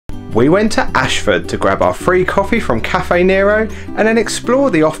We went to Ashford to grab our free coffee from Caffe Nero and then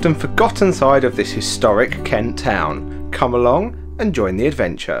explore the often forgotten side of this historic Kent town. Come along and join the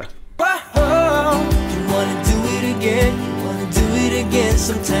adventure. Whoa, you wanna do it again, you wanna do it again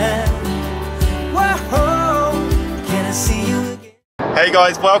sometime. Whoa, can I see you again? Hey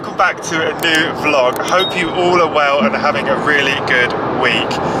guys, welcome back to a new vlog. Hope you all are well and are having a really good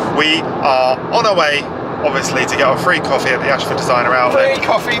week. We are on our way, obviously, to get our free coffee at the Ashford Designer Outlet. Free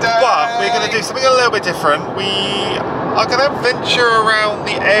coffee day! But we're going to do something a little bit different. We are going to venture around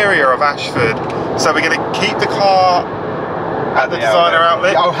the area of Ashford. So we're going to keep the car at the Designer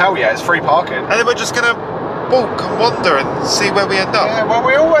Outlet. Oh hell yeah, it's free parking. And then we're just going to walk and wander and see where we end up. Yeah, well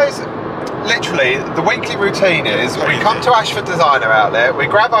we always, literally, the weekly routine is we come to Ashford Designer Outlet, we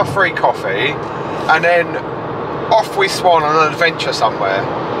grab our free coffee, and then off we swan on an adventure somewhere.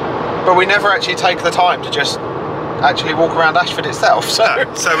 But we never actually take the time to just actually walk around Ashford itself. So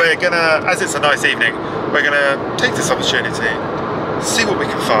we're gonna, as it's a nice evening, we're gonna take this opportunity, see what we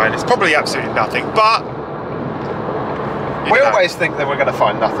can find. It's probably absolutely nothing, but we always think that we're going to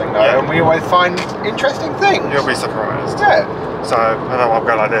find nothing though, and we always find interesting things. You'll be surprised. Yeah. So I know I'm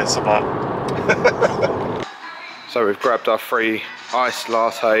going like this. I'm like. So we've grabbed our free iced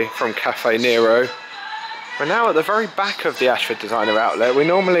latte from Caffe Nero. We're now at the very back of the Ashford Designer Outlet. We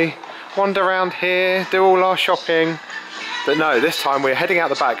normally wander around here, do all our shopping, but no, this time we're heading out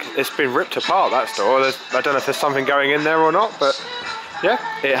the back. It's been ripped apart, that store. I don't know if there's something going in there or not, but yeah,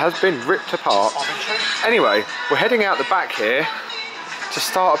 it has been ripped apart. Anyway, we're heading out the back here to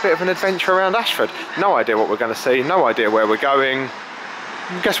start a bit of an adventure around Ashford. No idea what we're going to see, no idea where we're going.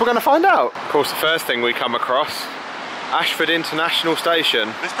 Guess we're going to find out. Of course, the first thing we come across, Ashford International Station.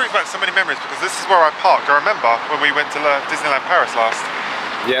 This brings back so many memories because this is where I parked. I remember when we went to Disneyland Paris last.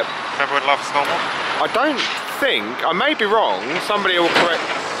 Yep. Remember when Love is Normal? I don't think, I may be wrong, somebody will correct...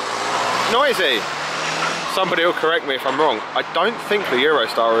 Noisy! Somebody will correct me if I'm wrong. I don't think the River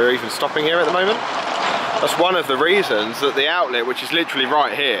Stour are even stopping here at the moment. That's one of the reasons that the outlet, which is literally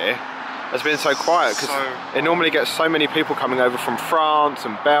right here, has been so quiet, because it normally gets so many people coming over from France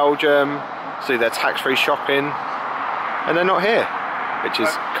and Belgium to do their tax-free shopping, and they're not here, which is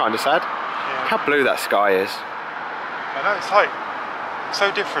kind of sad. Yeah. How blue that sky is. I know, it's like so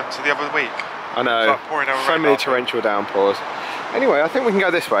different to the other week. I know, like so many torrential downpours. Anyway, I think we can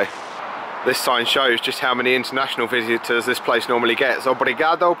go this way. This sign shows just how many international visitors this place normally gets.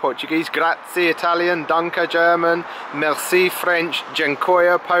 Obrigado, Portuguese, grazie, Italian, danke, German, merci, French,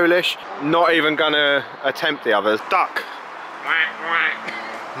 dziękuję, Polish. Not even gonna attempt the others. Duck.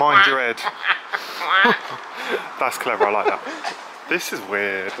 Mind your head. That's clever, I like that. This is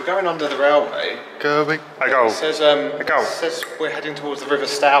weird. We're going under the railway. Going. It says we're heading towards the River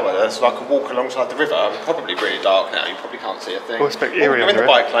Stour. There's like a walk alongside the river. Probably really dark now. You probably can't see a thing. Oh, it's a bit eerie. We're in the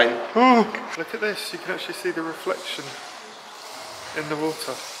bike lane. Oh, look at this. You can actually see the reflection in the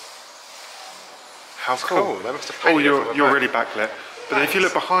water. How cool. They must have painted you're really backlit. But then if you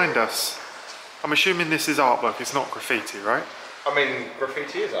look behind us, I'm assuming this is artwork. It's not graffiti, right? I mean,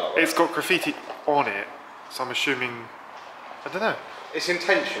 graffiti is artwork. It's got graffiti on it, so I'm assuming. I don't know. It's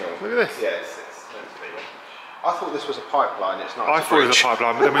intentional. Look at this. Yes, it's meant to be. I thought this was a pipeline. It's not. I thought it was a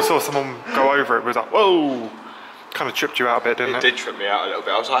pipeline, but then we saw someone go over it. It was like, whoa! Kind of tripped you out a bit, didn't it? It did trip me out a little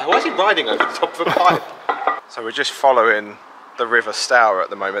bit. I was like, why is he riding over the top of a pipe? So we're just following the River Stour at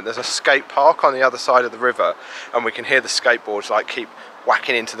the moment. There's a skate park on the other side of the river, and we can hear the skateboards like keep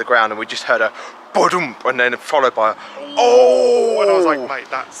whacking into the ground, and we just heard a ba-dump, and then followed by a oh! And I was like, mate,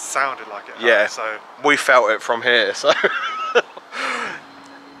 that sounded like it. Yeah. So we felt it from here. So.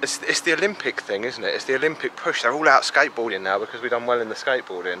 It's the Olympic thing, isn't it? It's the Olympic push. They're all out skateboarding now because we've done well in the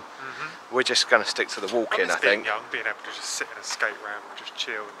skateboarding. We're just going to stick to the walking, I think. Being young, being able to just sit in a skate ramp and just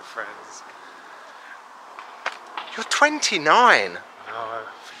chill with your friends. You're 29. No.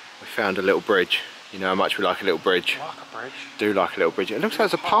 We found a little bridge. You know how much we like a little bridge. I like a bridge. Do like a little bridge. It looks like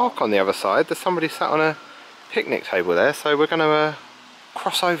there's a park on the other side. There's somebody sat on a picnic table there. So we're going to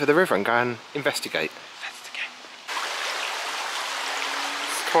cross over the river and go and investigate.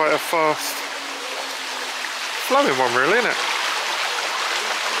 Quite a fast flowing one, really, isn't it?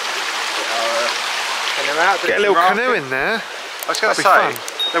 Get a little canoe in there. I was going to say,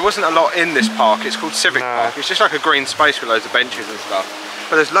 there wasn't a lot in this park. It's called Civic Park. It's just like a green space with loads of benches and stuff.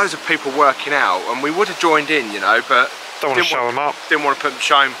 But there's loads of people working out, and we would have joined in, you know, but don't want to show them up. Didn't want to put them to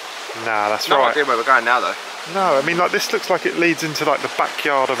shame. Nah, that's right. No right. idea where we're going now, though. No, I mean, like this looks like it leads into like the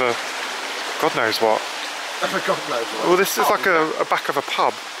backyard of a God knows what. Well, this is like a back of a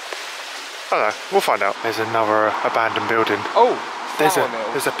pub. I don't know, we'll find out. There's another abandoned building. Oh,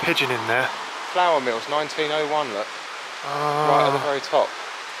 there's a pigeon in there. Flour mills, 1901, look. Right at the very top.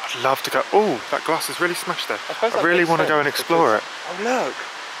 I I'd love to go. Oh, that glass is really smashed there. I really want to go and explore it. Oh look.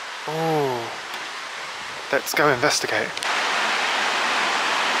 Oh, let's go investigate.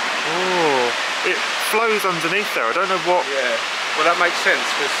 Oh, it flows underneath there. I don't know what. Yeah. Well, that makes sense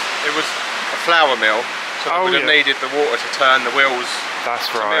because it was a flour mill, so it would have needed the water to turn the wheels. That's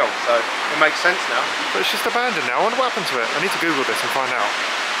to right. mill, so it makes sense now. But it's just abandoned now. I wonder what happened to it. I need to Google this and find out.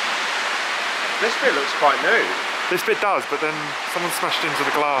 This bit looks quite new. This bit does, but then someone smashed into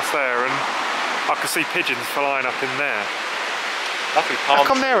the glass there, and I could see pigeons flying up in there. Lovely palm. How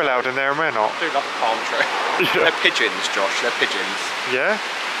come they're allowed in there and we're not? I do love a palm tree. Yeah. They're pigeons, Josh. They're pigeons. Yeah,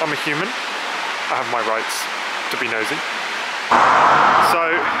 I'm a human. I have my rights to be nosy.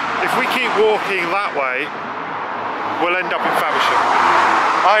 So, if we keep walking that way, we'll end up in Faversham.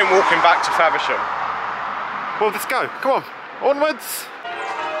 I'm walking back to Faversham. Well, let's go. Come on, onwards.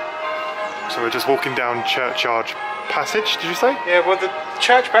 So we're just walking down Churchyard Passage, did you say? Yeah, well the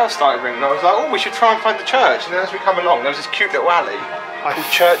church bell started ringing. I was like, oh, we should try and find the church. And then as we come along, there was this cute little alley called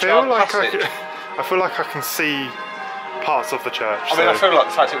Churchyard Passage. I feel like I can see parts of the church. I mean, I feel like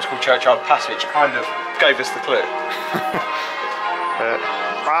the fact it was called Churchyard Passage kind of gave us the clue.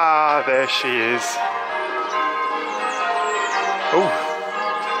 There she is. Oh,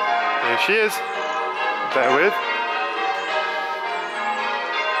 there she is. Bear with.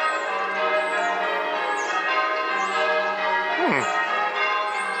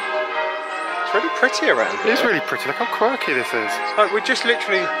 It's really pretty around here. It is really pretty. Look how quirky this is. Like, we just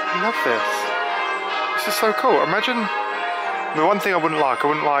literally love this. This is so cool. Imagine the one thing I wouldn't like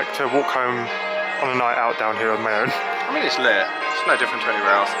to walk home on a night out down here on my own. I mean, it's lit. It's no different to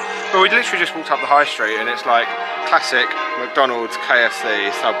anywhere else. But we literally just walked up the high street and it's like classic McDonald's, KFC,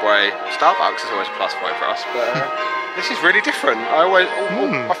 Subway, Starbucks is always a plus point for us. But this is really different.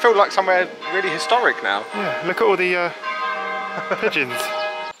 I feel like somewhere really historic now. Yeah, look at all the pigeons.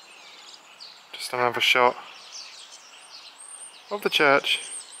 Just another shot of the church.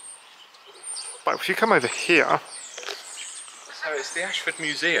 But if you come over here. So it's the Ashford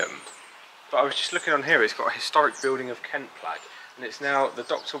Museum. But I was just looking on here, it's got a historic building of Kent plaque. And it's now the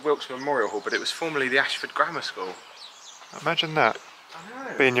Dr. Wilkes Memorial Hall, but it was formerly the Ashford Grammar School. Imagine that. I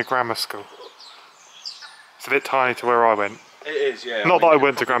know. Being your grammar school. It's a bit tiny to where I went. It is, yeah. Not that I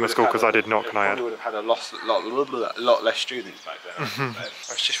went to grammar school because I did not, can I add? Probably would have had a lot less students back then. I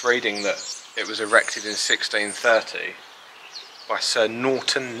was just reading that it was erected in 1630 by Sir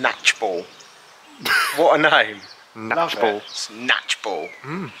Norton Knatchbull. What a name! Knatchbull. It's Knatchbull.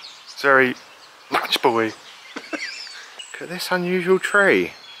 It's very Knatchbull-y. Look at this unusual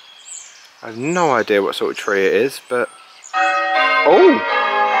tree. I have no idea what sort of tree it is, but... Oh!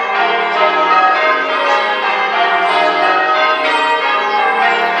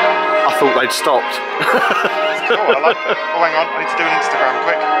 I thought they'd stopped. It's cool, I like that. Oh, hang on, I need to do an Instagram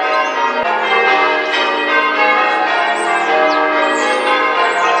quick.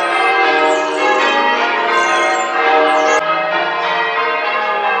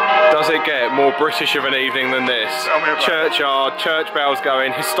 Does it get more British of an evening than this? Churchyard, church bells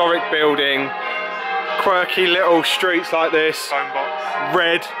going, historic building, quirky little streets like this. Phone box.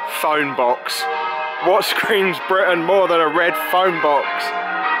 Red phone box. What screams Britain more than a red phone box?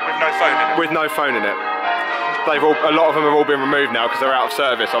 With no phone in it. With no phone in it. A lot of them have all been removed now because they're out of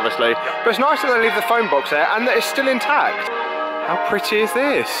service, obviously. Yep. But it's nice that they leave the phone box there and that it's still intact. How pretty is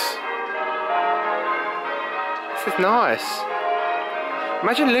this? This is nice.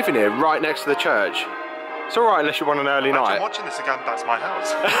 Imagine living here right next to the church. It's alright unless you want an early night. I'm watching this again, that's my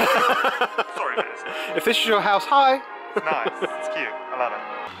house. Sorry, Liz. If this is your house, hi! It's nice, it's cute, I love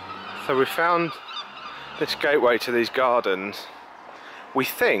it. So we found this gateway to these gardens. We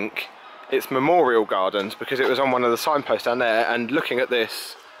think it's Memorial Gardens because it was on one of the signposts down there, and looking at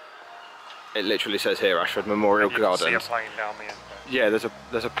this, it literally says here Ashford Memorial Gardens. You can see a plane down the end there. Yeah,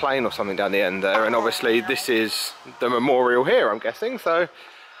 there's a plane or something down the end there, and obviously this is the memorial here, I'm guessing, so... Even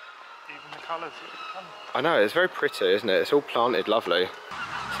the colours. I know, it's very pretty, isn't it? It's all planted lovely.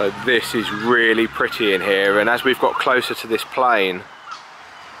 So this is really pretty in here, and as we've got closer to this plane,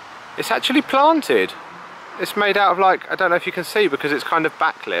 it's actually planted. It's made out of like, I don't know if you can see because it's kind of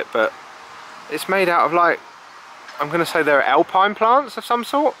backlit, but it's made out of like, I'm going to say they're alpine plants of some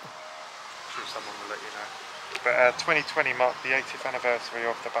sort. I'm sure someone will let you know. But 2020 marked the 80th anniversary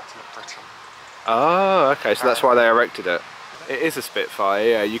of the Battle of Britain. Oh, okay, so that's why they erected it. It is a Spitfire,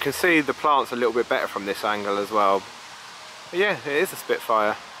 yeah. You can see the plants a little bit better from this angle as well. But yeah, it is a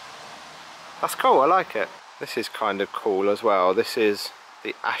Spitfire. That's cool, I like it. This is kind of cool as well. This is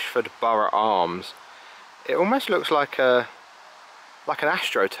the Ashford Borough Arms. It almost looks like an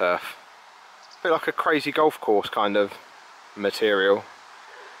AstroTurf. A bit like a crazy golf course kind of material.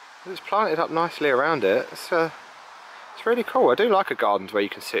 It's planted up nicely around it. It's really cool. I do like a garden where you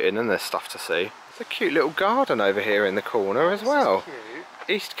can sit in and there's stuff to see. It's a cute little garden over here in the corner as well.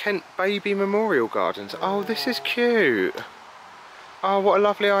 East Kent Baby Memorial Gardens. Oh, this is cute. Oh, what a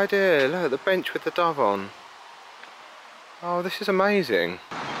lovely idea. Look at the bench with the dove on. Oh, this is amazing.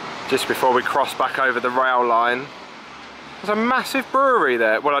 Just before we cross back over the rail line, there's a massive brewery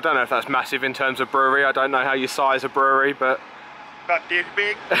there. Well, I don't know if that's massive in terms of brewery. I don't know how you size a brewery, but... Not this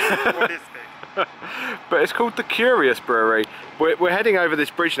big or this big. But it's called the Curious Brewery. We're heading over this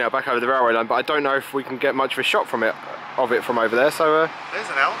bridge now, back over the railway line, but I don't know if we can get much of a shot from it from over there, so... There's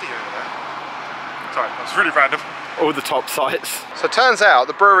an Aldi over there. Sorry, that's really random. All the top sites. So it turns out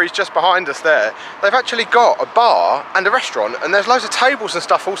the brewery's just behind us there. They've actually got a bar and a restaurant, and there's loads of tables and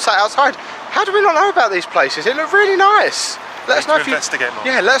stuff all sat outside. How do we not know about these places? It looked really nice. Let us know if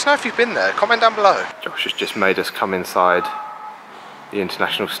let us know if you've been there. Comment down below. Josh has just made us come inside the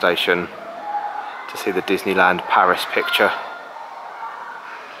international station to see the Disneyland Paris picture.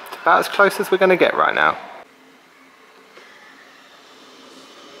 It's about as close as we're going to get right now.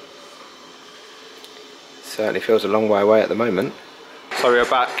 Certainly feels a long way away at the moment. So we're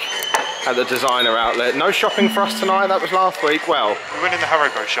back at the Designer Outlet. No shopping for us tonight, that was last week. Well, we went in the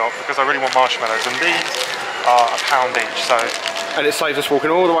Haribo shop because I really want marshmallows, and these are £1 each, so... And it saves us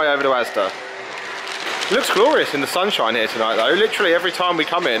walking all the way over to Asda. It looks glorious in the sunshine here tonight though. Literally every time we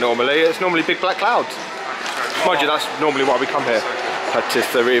come here normally, it's normally big black clouds. Mind you, that's normally why we come here.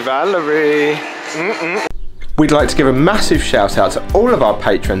 Patisserie Valerie. We'd like to give a massive shout out to all of our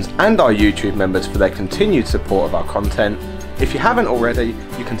patrons and our YouTube members for their continued support of our content. If you haven't already,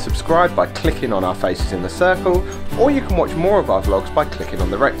 you can subscribe by clicking on our faces in the circle, or you can watch more of our vlogs by clicking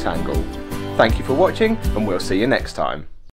on the rectangle. Thank you for watching, and we'll see you next time.